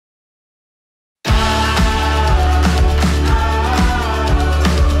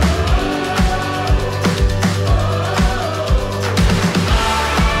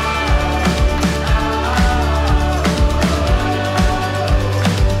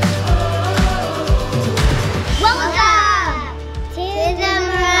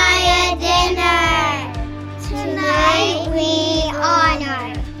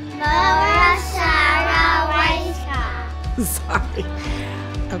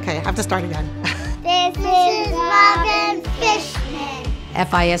Okay, I have to start again. This is Robin Fishman.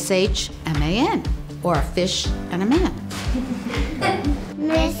 Fishman, or a fish and a man.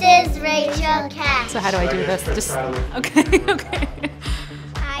 Mrs. Rachel Tkatch. So how do I do this? Just okay, okay.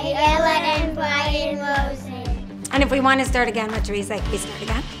 Ayelet and Brian Rosen. And if we want to start again with Teresa, we start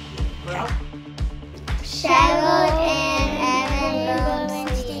again. Okay. Cheryl and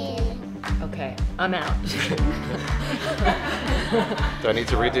Borenstein. Okay, I'm out. Do I need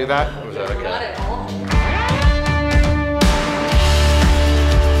to redo that? Or was that okay?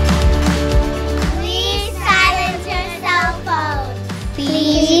 Please silence your cell phones.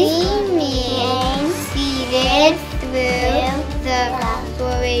 Please remain seated through the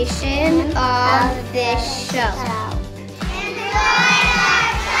duration of this show. Enjoy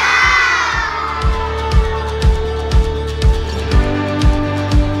our show!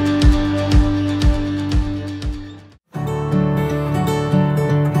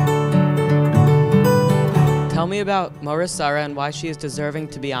 Tell me about Morah Sara and why she is deserving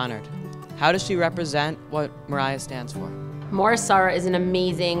to be honored. How does she represent what Moriah stands for? Morah Sara is an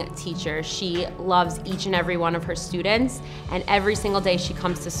amazing teacher. She loves each and every one of her students, and every single day she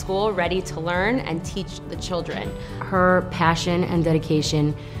comes to school ready to learn and teach the children. Her passion and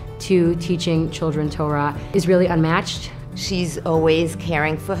dedication to teaching children Torah is really unmatched. She's always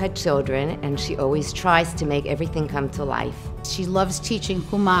caring for her children, and she always tries to make everything come to life. She loves teaching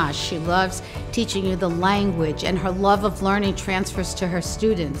Chumash. She loves teaching you the language, and her love of learning transfers to her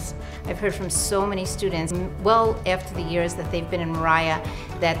students. I've heard from so many students, well after the years that they've been in Moriah,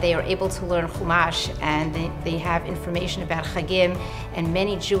 that they are able to learn Chumash, and they have information about Chagim and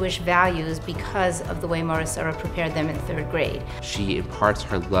many Jewish values because of the way Morah Sara prepared them in 3rd grade. She imparts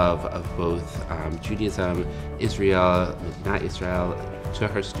her love of both Judaism, Israel, not Israel, to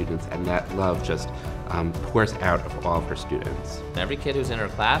her students, and that love just pours out of all of her students. Every kid who's in her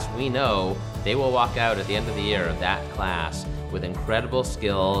class, we know they will walk out at the end of the year of that class with incredible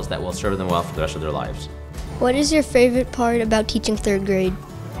skills that will serve them well for the rest of their lives. What is your favorite part about teaching 3rd grade?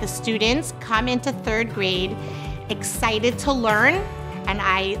 The students come into 3rd grade excited to learn, and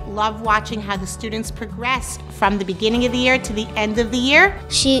I love watching how the students progress from the beginning of the year to the end of the year.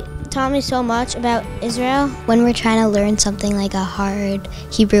 She taught me so much about Israel. When we're trying to learn something like a hard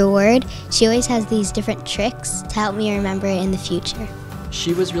Hebrew word, she always has these different tricks to help me remember it in the future.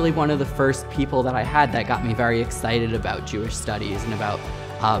 She was really one of the first people that I had that got me very excited about Jewish studies and about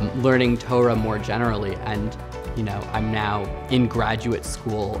learning Torah more generally. And you know, I'm now in graduate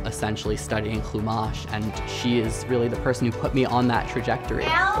school essentially studying Chumash, and she is really the person who put me on that trajectory.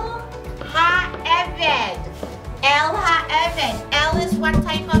 El Ha'eved. El Ha'eved. El is what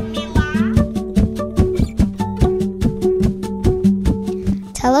type of milah?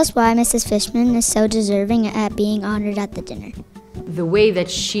 Tell us why Mrs. Fishman is so deserving at being honored at the dinner. The way that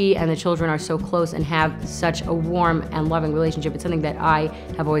she and the children are so close and have such a warm and loving relationship, it's something that I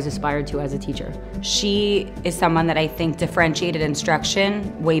have always aspired to as a teacher. She is someone that I think differentiated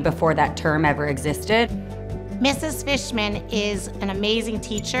instruction way before that term ever existed. Mrs. Fishman is an amazing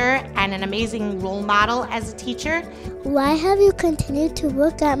teacher and an amazing role model as a teacher. Why have you continued to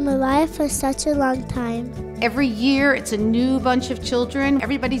work at Moriah for such a long time? Every year, it's a new bunch of children.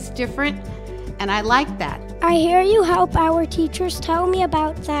 Everybody's different, and I like that. I hear you help our teachers. Tell me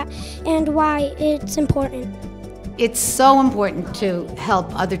about that and why it's important. It's so important to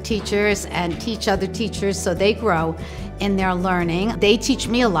help other teachers and teach other teachers so they grow in their learning. They teach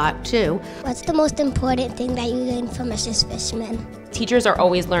me a lot too. What's the most important thing that you learned from Mrs. Fishman? Teachers are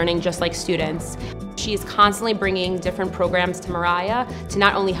always learning just like students. She is constantly bringing different programs to Moriah to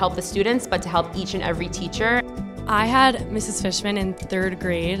not only help the students, but to help each and every teacher. I had Mrs. Fishman in 3rd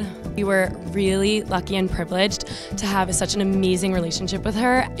grade. We were really lucky and privileged to have such an amazing relationship with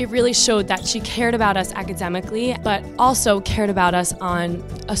her. It really showed that she cared about us academically, but also cared about us on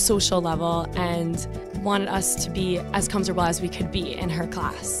a social level and wanted us to be as comfortable as we could be in her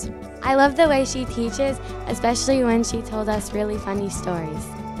class. I love the way she teaches, especially when she told us really funny stories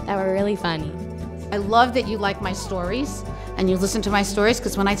that were really funny. I love that you like my stories and you listen to my stories,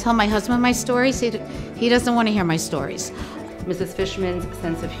 because when I tell my husband my stories, he doesn't want to hear my stories. Mrs. Fishman's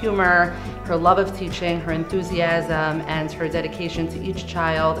sense of humor, her love of teaching, her enthusiasm, and her dedication to each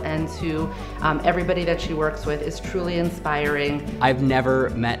child and to everybody that she works with is truly inspiring. I've never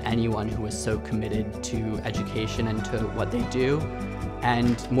met anyone who is so committed to education and to what they do,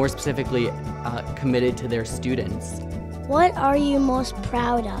 and more specifically, committed to their students. What are you most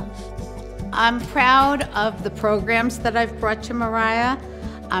proud of? I'm proud of the programs that I've brought to Moriah.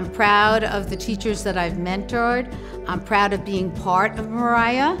 I'm proud of the teachers that I've mentored. I'm proud of being part of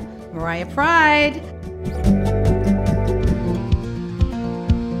Moriah. Moriah Pride.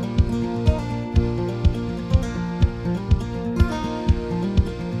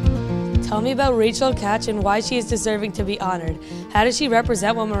 Tell me about Rachel Tkatch and why she is deserving to be honored. How does she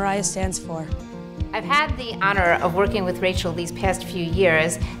represent what Moriah stands for? I've had the honor of working with Rachel these past few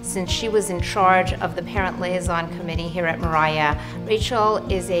years since she was in charge of the Parent Liaison Committee here at Moriah. Rachel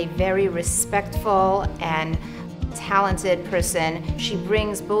is a very respectful and talented person. She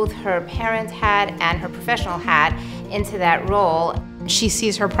brings both her parent hat and her professional hat into that role. She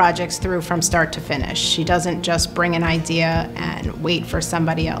sees her projects through from start to finish. She doesn't just bring an idea and wait for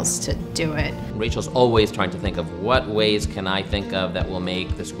somebody else to do it. Rachel's always trying to think of what ways can I think of that will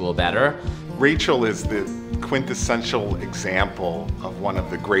make the school better. Rachel is the quintessential example of one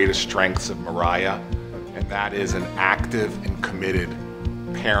of the greatest strengths of Moriah, and that is an active and committed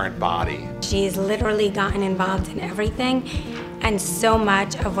parent body. She's literally gotten involved in everything, and so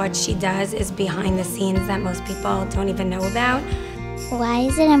much of what she does is behind the scenes that most people don't even know about. Why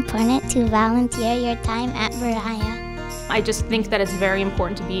is it important to volunteer your time at Moriah? I just think that it's very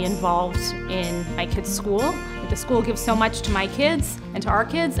important to be involved in my kids' school. The school gives so much to my kids and to our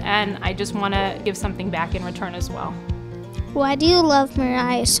kids, and I just want to give something back in return as well. Why do you love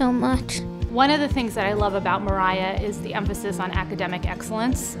Moriah so much? One of the things that I love about Moriah is the emphasis on academic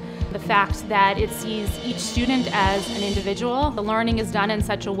excellence. The fact that it sees each student as an individual. The learning is done in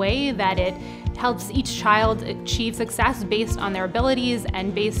such a way that it helps each child achieve success based on their abilities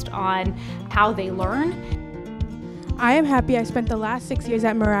and based on how they learn. I am happy I spent the last 6 years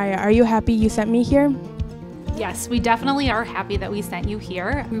at Moriah. Are you happy you sent me here? Yes, we definitely are happy that we sent you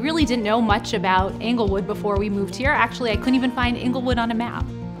here. We really didn't know much about Englewood before we moved here. Actually, I couldn't even find Englewood on a map.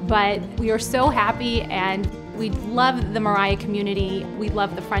 But we are so happy, and we love the Moriah community. We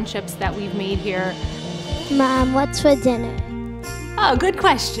love the friendships that we've made here. Mom, what's for dinner? Oh, good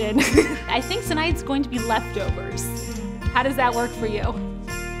question. I think tonight's going to be leftovers. How does that work for you?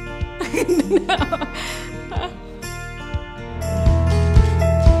 No.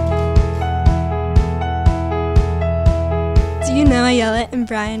 Do you know Ayelet and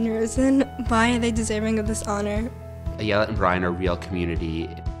Brian Rosen? Why are they deserving of this honor? Ayelet and Brian are real community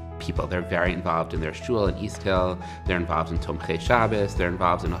people. They're very involved in their shul in East Hill. They're involved in Tomchei Shabbos. They're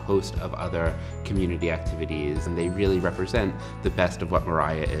involved in a host of other community activities, and they really represent the best of what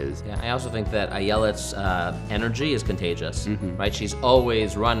Moriah is. Yeah, I also think that Ayelet's energy is contagious, right? She's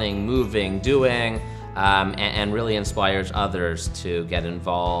always running, moving, doing, and really inspires others to get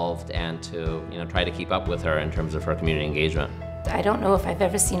involved and to try to keep up with her in terms of her community engagement. I don't know if I've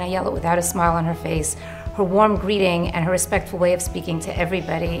ever seen Ayelet without a smile on her face. Her warm greeting and her respectful way of speaking to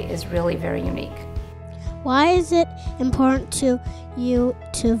everybody is really very unique. Why is it important to you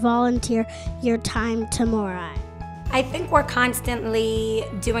to volunteer your time to Morah? I think we're constantly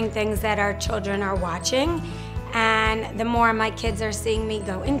doing things that our children are watching, and the more my kids are seeing me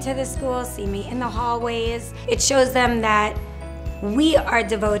go into the school, see me in the hallways, it shows them that we are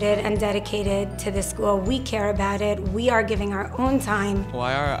devoted and dedicated to the school. We care about it. We are giving our own time.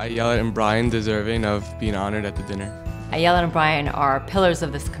 Why are Ayelet and Brian deserving of being honored at the dinner? Ayelet and Brian are pillars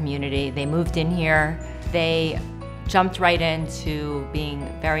of this community. They moved in here. They jumped right into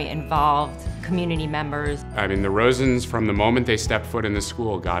being very involved community members. I mean, the Rosens, from the moment they stepped foot in the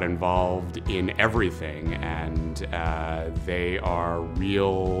school, got involved in everything, and they are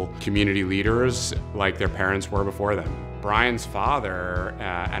real community leaders like their parents were before them. Brian's father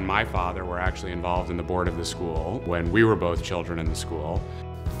and my father were actually involved in the board of the school when we were both children in the school.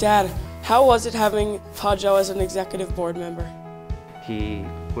 Dad, how was it having Pajo as an executive board member? He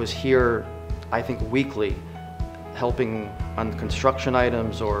was here, I think, weekly, helping on construction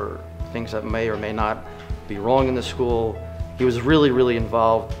items or things that may or may not be wrong in the school. He was really, really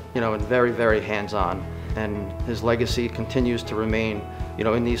involved, and very, very hands-on. And his legacy continues to remain,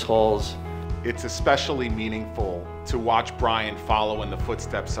 in these halls. It's especially meaningful to watch Brian follow in the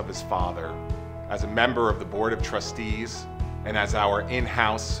footsteps of his father as a member of the Board of Trustees and as our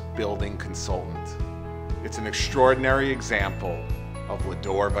in-house building consultant. It's an extraordinary example of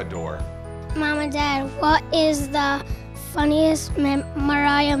Lador Vador. Mom and Dad, what is the funniest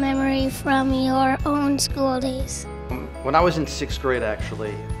Moriah memory from your own school days? When I was in 6th grade,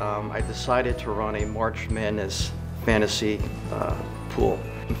 actually, I decided to run a March Madness fantasy pool.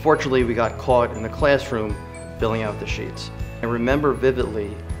 Unfortunately, we got caught in the classroom filling out the sheets. I remember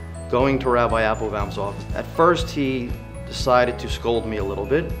vividly going to Rabbi Applbaum's office. At first, he decided to scold me a little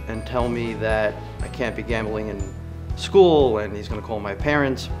bit and tell me that I can't be gambling in school, and he's going to call my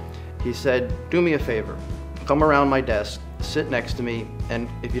parents. He said, do me a favor, come around my desk, sit next to me, and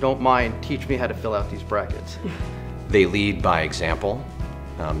if you don't mind, teach me how to fill out these brackets. They lead by example.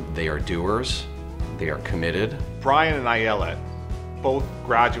 They are doers. They are committed. Brian and Ayelet, both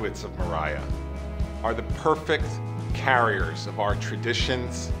graduates of Moriah, are the perfect carriers of our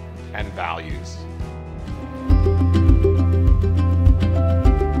traditions and values.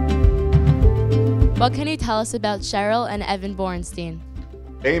 What can you tell us about Cheryl and Evan Borenstein?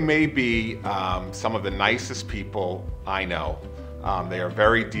 They may be some of the nicest people I know. They are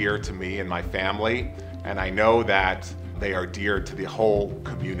very dear to me and my family, and I know that they are dear to the whole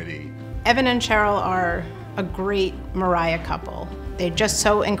community. Evan and Cheryl are a great Moriah couple. They're just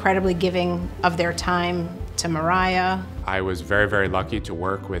so incredibly giving of their time to Moriah. I was very, very lucky to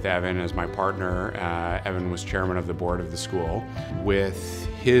work with Evan as my partner. Evan was chairman of the board of the school. With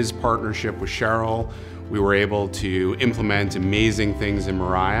his partnership with Cheryl, we were able to implement amazing things in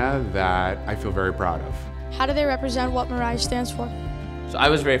Moriah that I feel very proud of. How do they represent what Moriah stands for? So I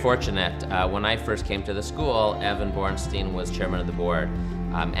was very fortunate. When I first came to the school, Evan Borenstein was chairman of the board.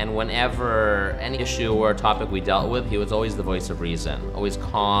 And whenever any issue or topic we dealt with, he was always the voice of reason. Always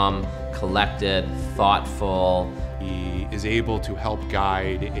calm, collected, thoughtful. He is able to help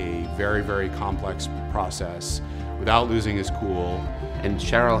guide a very, very complex process without losing his cool. And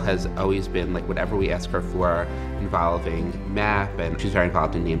Cheryl has always been, like, whatever we ask her for involving math, and she's very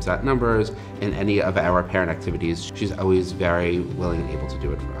involved in names, not numbers, in any of our parent activities, she's always very willing and able to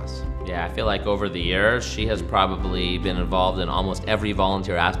do it for us. Yeah, I feel like over the years, she has probably been involved in almost every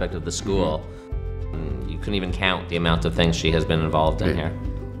volunteer aspect of the school. You couldn't even count the amount of things she has been involved in here.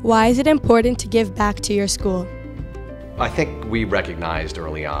 Why is it important to give back to your school? I think we recognized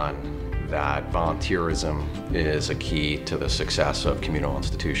early on that volunteerism is a key to the success of communal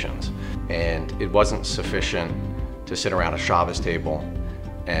institutions. And it wasn't sufficient to sit around a Shabbos table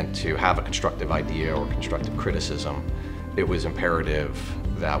and to have a constructive idea or constructive criticism. It was imperative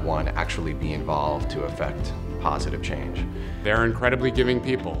that one actually be involved to affect positive change. They're incredibly giving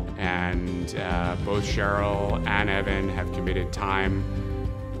people, and both Cheryl and Evan have committed time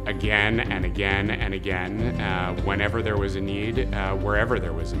again and again and again, whenever there was a need, wherever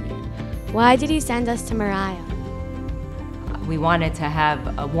there was a need. Why did you send us to Moriah? We wanted to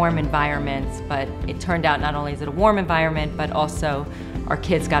have a warm environment, but it turned out not only is it a warm environment, but also our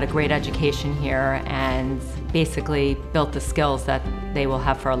kids got a great education here and basically built the skills that they will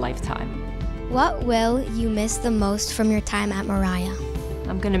have for a lifetime. What will you miss the most from your time at Moriah?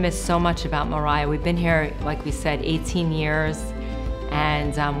 I'm gonna miss so much about Moriah. We've been here, like we said, 18 years,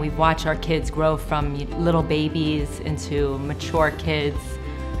 and we've watched our kids grow from little babies into mature kids.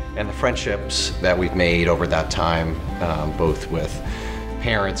 And the friendships that we've made over that time, both with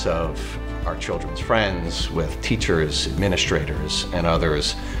parents of our children's friends, with teachers, administrators, and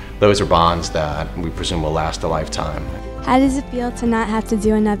others, those are bonds that we presume will last a lifetime. How does it feel to not have to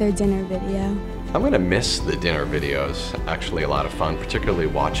do another dinner video? I'm gonna miss the dinner videos. Actually a lot of fun, particularly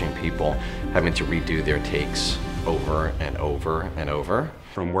watching people having to redo their takes over and over and over.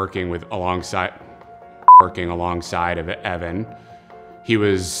 From working alongside of Evan, he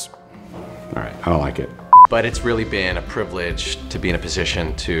was, all right, I don't like it. But it's really been a privilege to be in a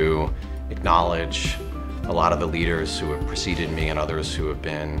position to acknowledge a lot of the leaders who have preceded me and others who have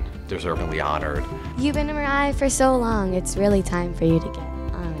been deservingly honored. You've been in Moriah for so long, it's really time for you to get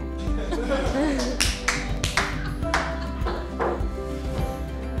honored.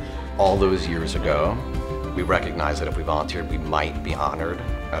 All those years ago, we recognized that if we volunteered, we might be honored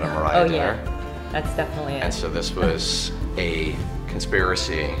at a Moriah dinner. Yeah, that's definitely it. And so this was a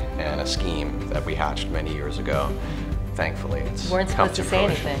conspiracy and a scheme that we hatched many years ago. Thankfully, it's weren't come supposed to to say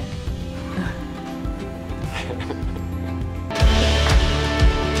fruition. anything.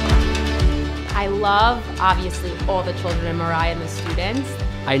 I love, obviously, all the children in Moriah and the students.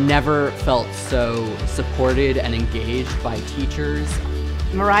 I never felt so supported and engaged by teachers.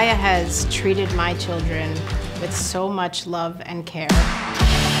 Moriah has treated my children with so much love and care.